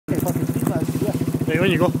Right, on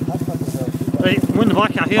you go. Right, I'm on the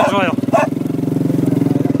back of a hairdryer.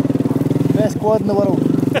 Best quad in the world.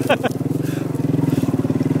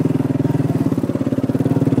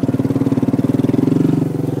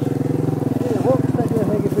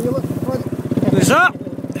 Who's that?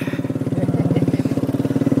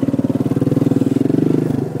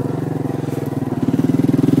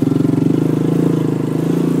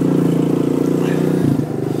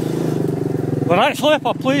 We're actually up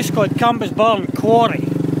a place called Campus Barn Quarry.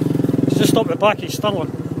 It's just up the back of Stirling.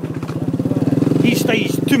 He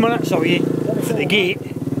stays 2 minutes away from the gate,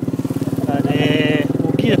 and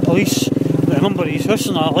we'll give the police the number of his house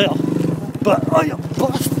and that later. But oh, you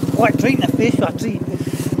bastard! Whacked right in the face with a tree.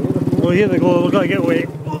 Oh, here we go, we've got to get away.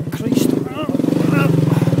 Oh, Christ.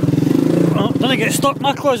 Oh, don't I get stuck?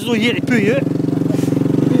 My claws are here to pull you out.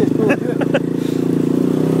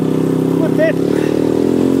 What the?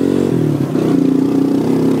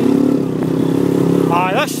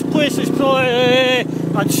 Aye, this place is probably,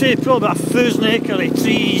 I'd say probably about 1,000 acre of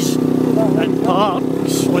trees and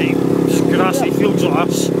parks, like grassy fields like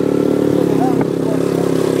this.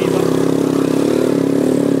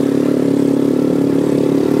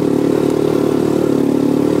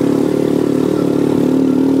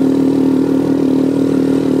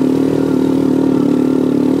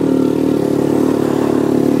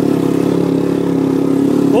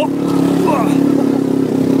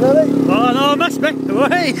 Oh no, I missed me!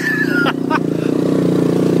 Away!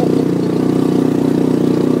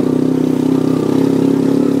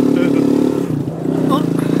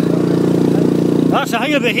 That's the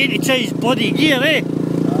thing about having to change bloody gear, eh?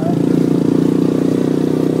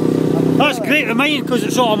 That's great with mine because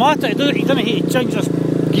it's automatic, you didn't have to change this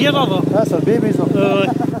gear over. That's our babies though.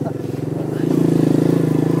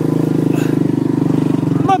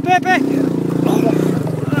 My baby!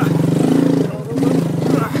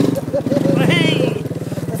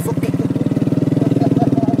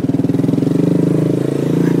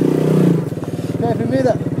 We made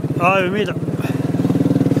it. Aye, we made it. I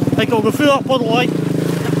think I'll go through that puddle line.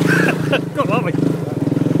 Go that way.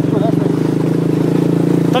 Go that way.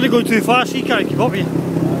 Don't go too fast, you can't keep up with you.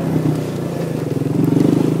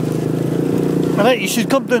 Alright, you should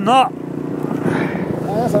come down that. Aye,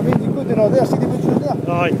 that's what I mean, you go down all there, see the woods there?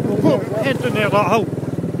 Aye, we'll go head down there that hill. You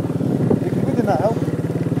can go down that hill.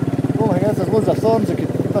 Oh my God, there's loads of thorns you could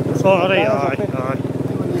pick and Oh, right, aye.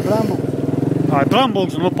 Brambles. Aye,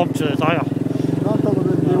 brambles and no puncture the tyre.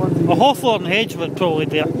 A hawthorn hedge would probably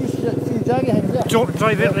do it. See the jaggy things there?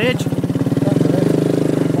 Drive out the edge.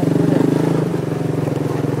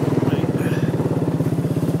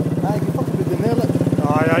 Aye, you can fucking go down there, look.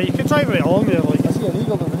 Aye, you can drive right along there, like. I see an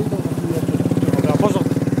eagle on the roof.